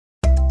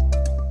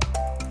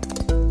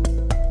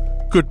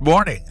Good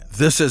morning.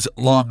 This is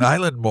Long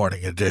Island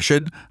Morning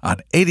Edition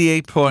on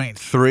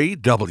 88.3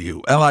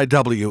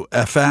 WLIW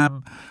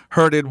FM,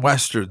 heard in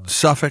Western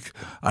Suffolk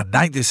on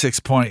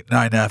 96.9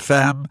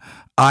 FM.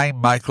 I'm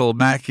Michael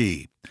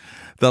Mackey.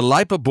 The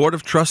LIPA Board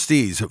of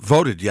Trustees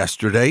voted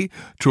yesterday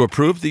to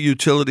approve the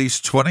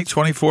utilities'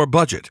 2024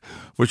 budget,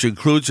 which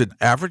includes an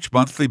average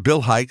monthly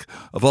bill hike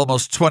of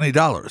almost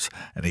 $20,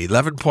 an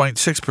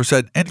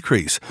 11.6%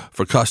 increase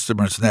for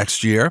customers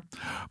next year.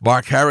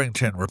 Mark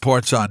Harrington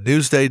reports on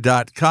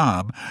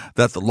Newsday.com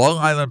that the Long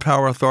Island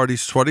Power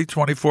Authority's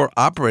 2024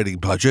 operating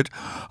budget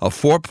of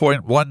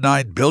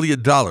 $4.19 billion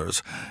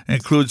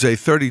includes a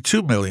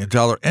 $32 million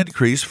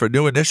increase for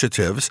new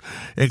initiatives,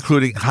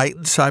 including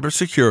heightened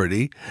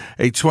cybersecurity,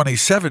 a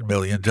 $27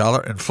 million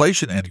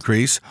inflation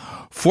increase,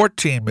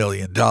 $14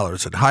 million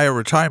in higher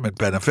retirement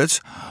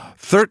benefits,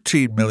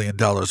 $13 million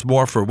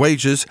more for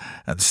wages,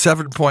 and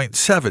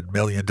 $7.7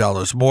 million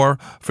more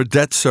for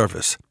debt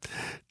service.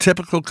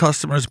 Typical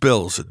customers'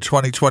 bills in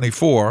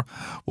 2024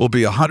 will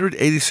be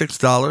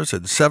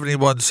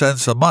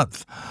 $186.71 a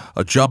month,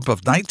 a jump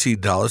of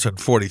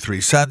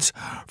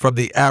 $19.43 from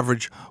the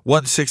average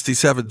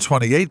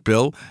 $167.28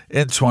 bill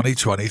in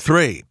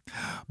 2023.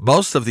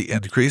 Most of the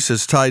increase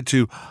is tied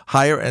to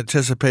higher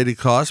anticipated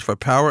costs for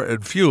power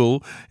and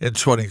fuel in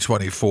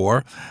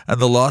 2024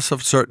 and the loss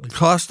of certain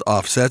cost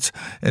offsets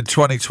in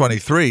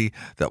 2023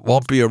 that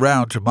won't be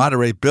around to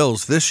moderate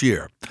bills this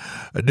year.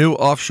 A new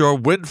offshore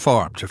wind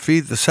farm to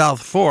feed the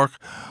South Fork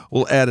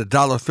will add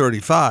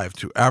 $1.35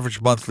 to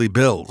average monthly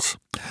bills.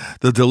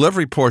 The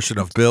delivery portion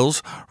of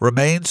bills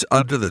remains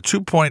under the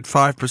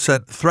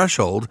 2.5%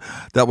 threshold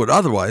that would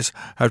otherwise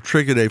have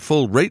triggered a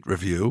full rate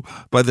review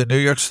by the New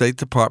York State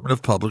Department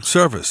of Public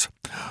Service.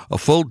 A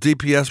full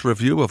DPS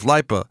review of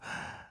LIPA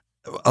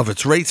of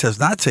its rates has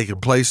not taken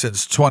place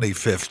since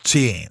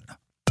 2015.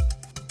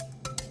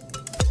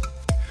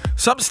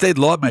 Some state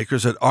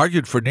lawmakers had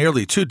argued for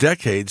nearly 2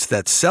 decades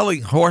that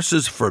selling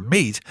horses for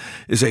meat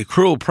is a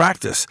cruel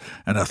practice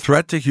and a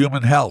threat to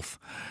human health.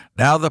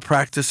 Now the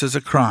practice is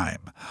a crime.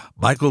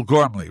 Michael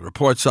Gormley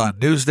reports on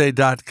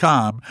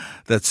Newsday.com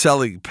that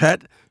selling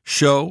pet,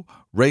 show,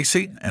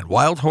 racing, and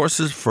wild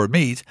horses for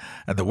meat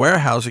and the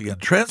warehousing and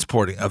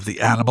transporting of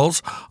the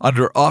animals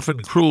under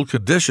often cruel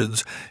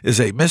conditions is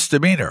a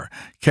misdemeanor,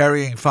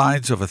 carrying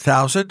fines of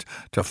 $1,000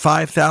 to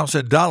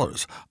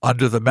 $5,000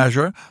 under the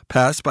measure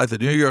passed by the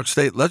New York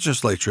State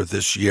Legislature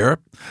this year.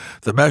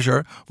 The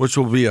measure, which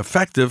will be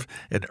effective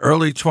in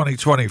early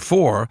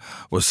 2024,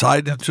 was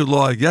signed into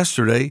law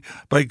yesterday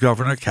by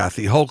Governor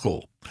Kathy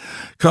Hochul.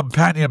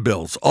 Companion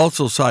bills,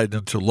 also signed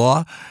into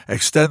law,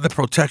 extend the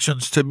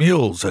protections to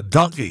mules and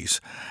donkeys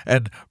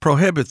and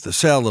prohibit the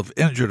sale of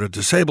injured or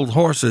disabled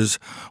horses,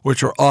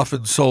 which are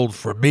often sold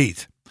for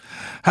meat.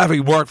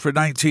 Having worked for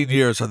 19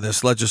 years on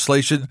this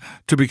legislation,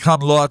 to become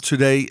law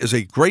today is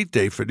a great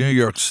day for New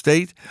York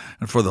State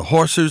and for the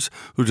horses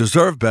who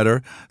deserve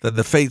better than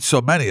the fate so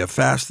many have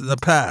faced in the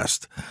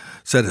past,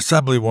 said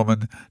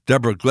Assemblywoman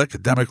Deborah Glick, a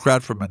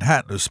Democrat from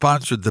Manhattan who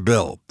sponsored the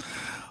bill.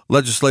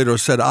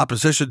 Legislators said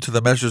opposition to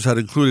the measures had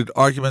included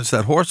arguments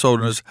that horse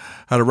owners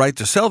had a right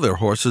to sell their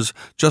horses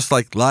just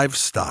like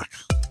livestock.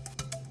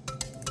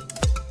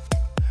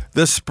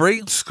 The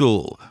spring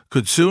school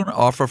could soon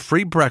offer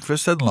free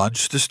breakfast and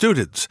lunch to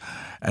students.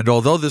 And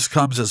although this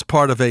comes as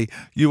part of a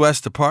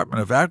U.S.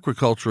 Department of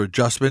Agriculture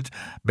adjustment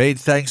made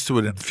thanks to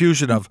an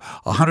infusion of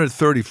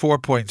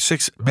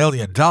 $134.6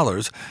 million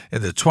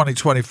in the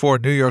 2024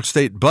 New York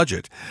State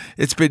budget,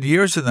 it's been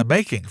years in the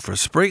making for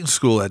spring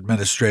school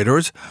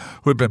administrators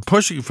who had been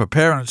pushing for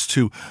parents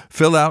to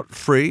fill out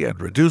free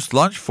and reduced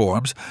lunch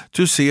forms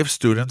to see if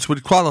students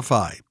would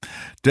qualify.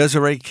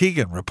 Desiree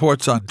Keegan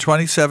reports on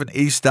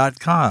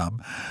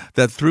 27east.com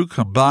that through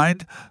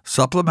combined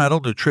Supplemental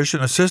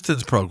Nutrition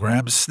Assistance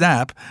Programs,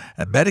 SNAP,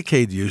 and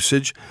Medicaid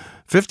usage,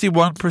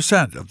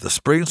 51% of the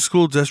Spring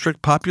School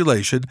District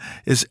population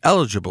is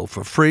eligible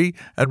for free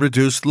and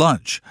reduced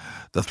lunch.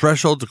 The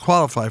threshold to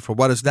qualify for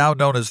what is now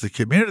known as the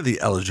Community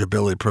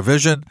Eligibility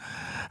Provision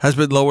has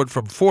been lowered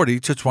from 40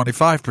 to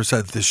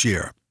 25% this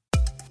year.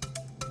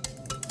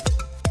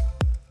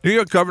 New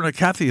York Governor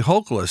Kathy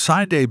Hochul has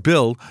signed a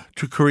bill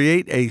to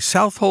create a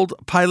Southold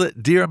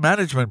Pilot Deer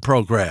Management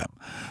Program.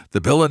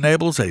 The bill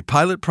enables a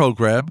pilot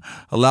program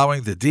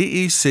allowing the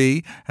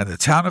DEC and the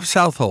town of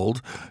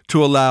Southold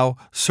to allow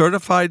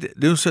certified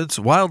nuisance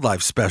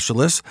wildlife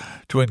specialists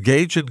to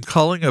engage in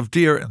culling of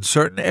deer in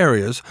certain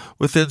areas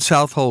within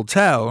Southold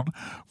town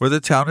where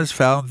the town has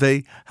found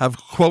they have,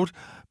 quote,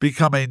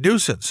 become a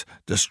nuisance,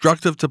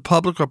 destructive to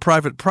public or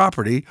private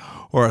property,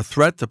 or a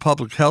threat to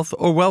public health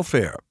or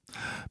welfare.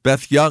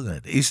 Beth Young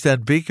in East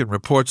End Beacon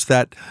reports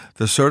that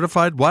the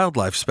certified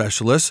wildlife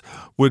specialist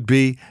would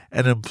be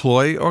an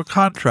employee or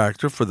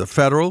contractor for the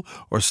federal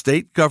or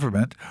state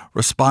government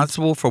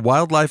responsible for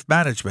wildlife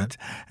management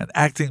and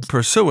acting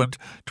pursuant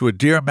to a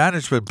deer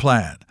management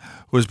plan,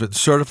 who has been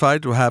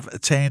certified to have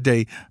attained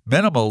a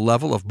minimal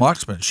level of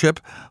marksmanship,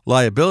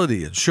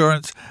 liability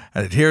insurance,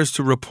 and adheres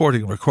to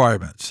reporting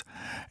requirements.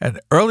 An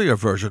earlier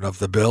version of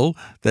the bill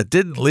that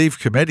didn't leave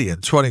committee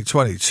in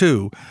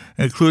 2022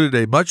 included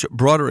a much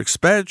broader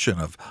expansion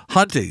of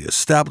hunting,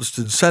 established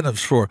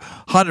incentives for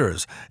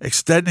hunters,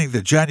 extending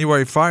the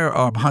January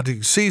firearm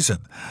hunting season,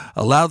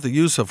 allowed the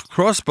use of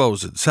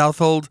crossbows in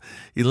Southold,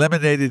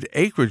 eliminated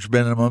acreage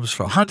minimums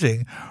for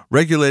hunting,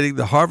 regulating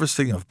the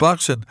harvesting of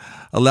bucks, and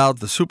allowed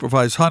the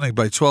supervised hunting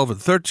by 12 and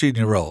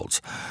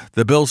 13-year-olds.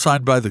 The bill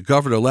signed by the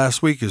governor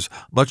last week is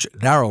much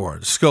narrower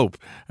in scope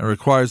and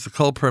requires the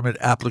cull permit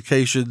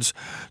applications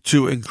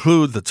to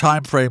include the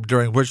time frame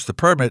during which the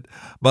permit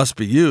must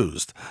be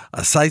used,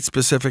 a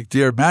site-specific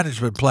deer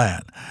management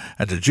plan,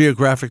 and a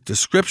geographic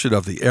description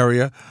of the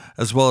area,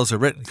 as well as a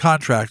written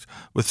contract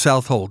with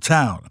Southold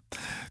Town.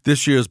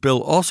 This year's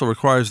bill also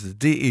requires the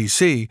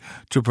DEC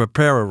to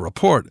prepare a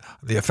report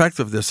on the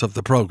effectiveness of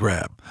the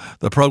program.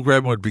 The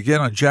program would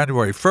begin on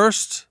January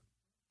 1st.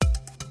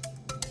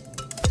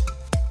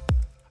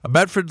 A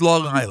Medford,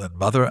 Long Island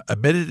mother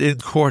admitted in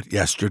court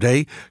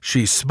yesterday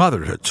she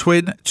smothered her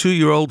twin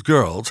 2-year-old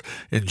girls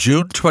in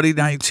June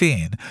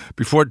 2019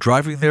 before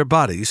driving their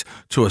bodies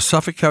to a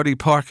Suffolk County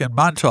park in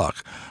Montauk,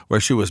 where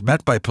she was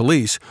met by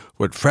police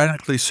who would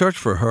frantically search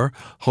for her,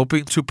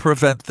 hoping to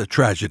prevent the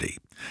tragedy.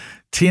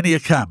 Tina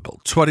Campbell,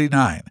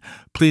 29,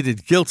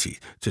 pleaded guilty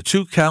to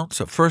 2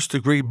 counts of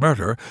first-degree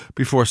murder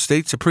before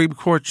State Supreme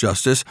Court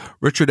Justice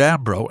Richard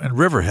Ambrose in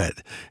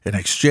Riverhead in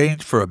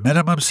exchange for a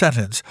minimum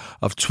sentence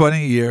of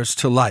 20 years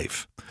to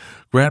life.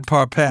 Grant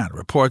Parpan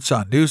reports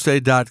on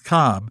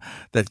Newsday.com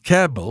that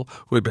Campbell,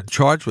 who had been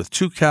charged with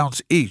 2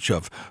 counts each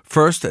of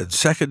first- and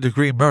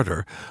second-degree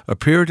murder,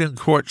 appeared in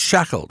court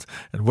shackled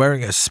and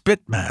wearing a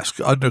spit mask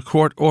under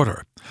court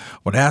order.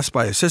 When asked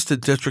by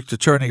Assistant District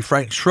Attorney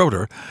Frank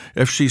Schroeder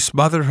if she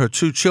smothered her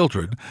 2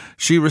 children,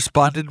 she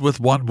responded with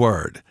one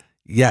word: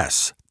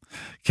 yes.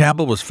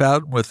 Campbell was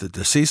found with the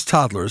deceased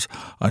toddlers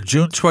on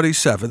June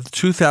 27,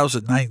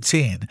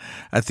 2019,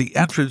 at the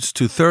entrance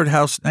to Third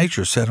House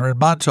Nature Center in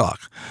Montauk.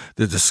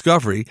 The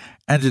discovery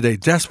ended a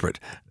desperate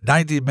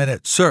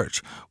 90-minute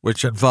search,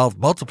 which involved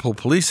multiple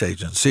police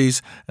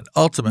agencies, and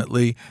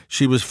ultimately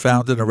she was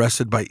found and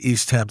arrested by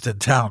East Hampton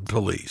Town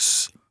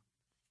Police.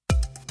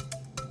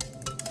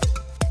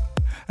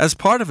 As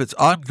part of its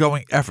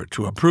ongoing effort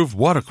to improve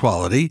water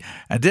quality,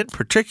 and in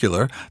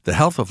particular the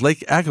health of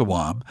Lake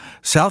Agawam,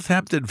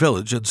 Southampton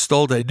Village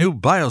installed a new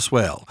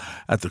bioswale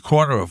at the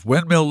corner of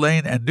Windmill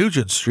Lane and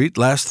Nugent Street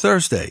last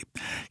Thursday.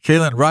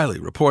 Kaylin Riley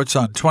reports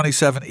on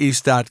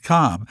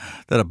 27east.com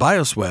that a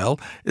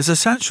bioswale is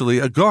essentially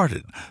a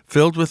garden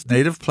filled with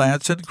native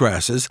plants and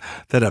grasses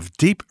that have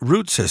deep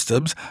root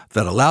systems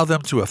that allow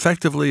them to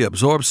effectively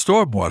absorb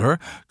stormwater,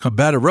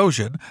 combat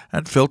erosion,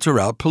 and filter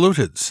out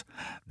pollutants.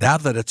 Now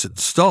that it's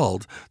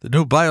installed, the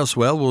new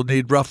bioswale will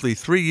need roughly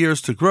 3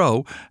 years to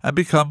grow and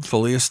become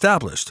fully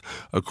established,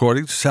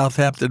 according to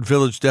Southampton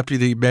Village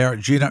Deputy Mayor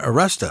Gina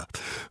Aresta,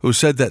 who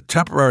said that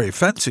temporary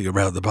fencing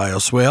around the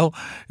bioswale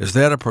is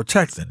there to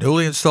protect the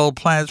newly installed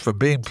plants from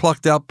being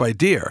plucked out by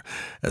deer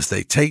as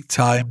they take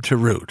time to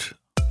root.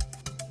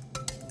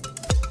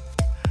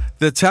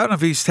 The town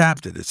of East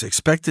Hampton is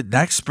expected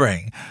next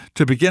spring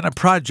to begin a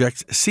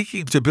project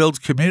seeking to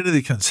build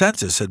community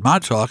consensus in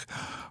Montauk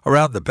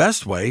around the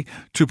best way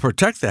to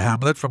protect the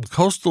hamlet from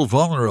coastal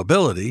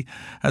vulnerability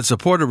and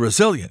support a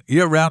resilient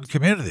year-round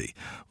community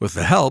with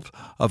the help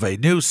of a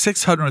new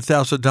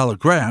 $600,000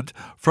 grant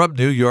from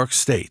New York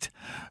State.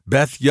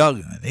 Beth Young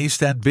in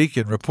East End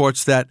Beacon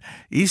reports that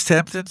East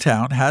Hampton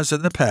Town has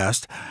in the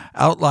past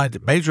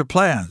outlined major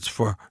plans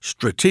for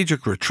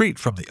strategic retreat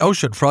from the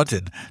oceanfront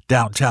in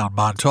downtown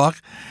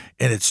Montauk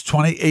in its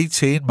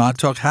 2018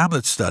 Montauk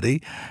Hamlet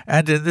Study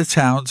and in the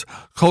town's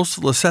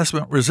Coastal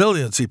Assessment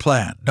Resiliency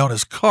Plan, known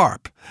as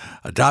CARP,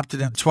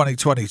 adopted in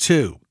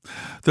 2022.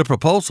 The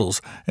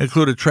proposals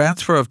include a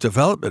transfer of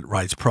development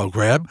rights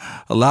program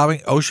allowing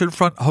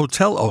oceanfront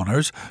hotel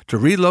owners to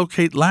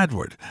relocate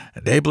landward,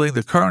 enabling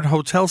the current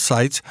hotel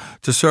sites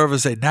to serve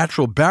as a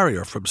natural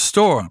barrier from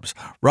storms,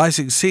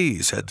 rising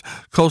seas, and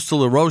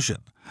coastal erosion.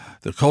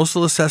 The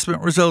Coastal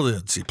Assessment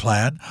Resiliency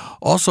Plan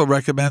also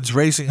recommends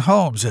raising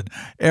homes in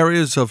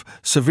areas of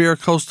severe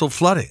coastal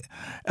flooding,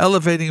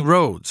 elevating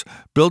roads,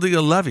 building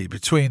a levee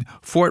between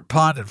Fort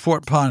Pond and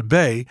Fort Pond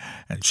Bay,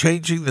 and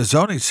changing the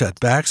zoning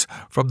setbacks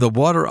from the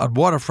water on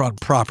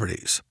waterfront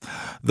properties.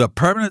 The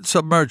permanent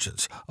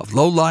submergence of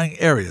low-lying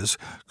areas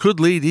could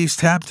lead East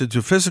Hampton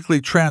to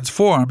physically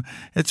transform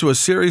into a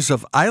series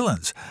of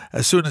islands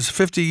as soon as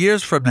 50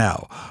 years from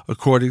now,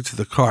 according to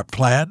the CARP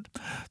plan.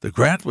 The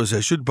grant was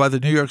issued by the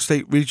New York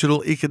State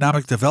Regional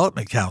Economic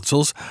Development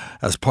Councils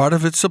as part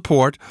of its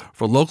support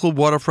for local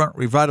waterfront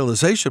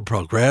revitalization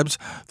programs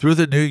through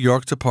the New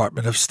York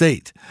Department of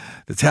State.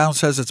 The town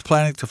says it's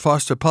planning to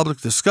foster public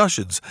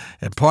discussions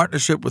in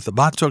partnership with the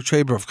Montauk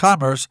Chamber of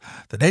Commerce,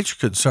 the Nature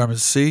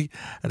Conservancy,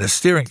 and a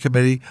steering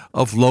committee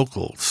of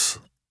locals.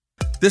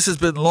 This has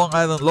been Long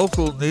Island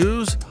Local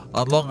News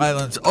on Long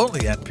Island's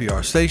only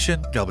NPR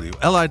station,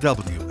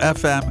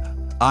 WLIW-FM.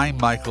 I'm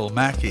Michael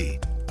Mackey.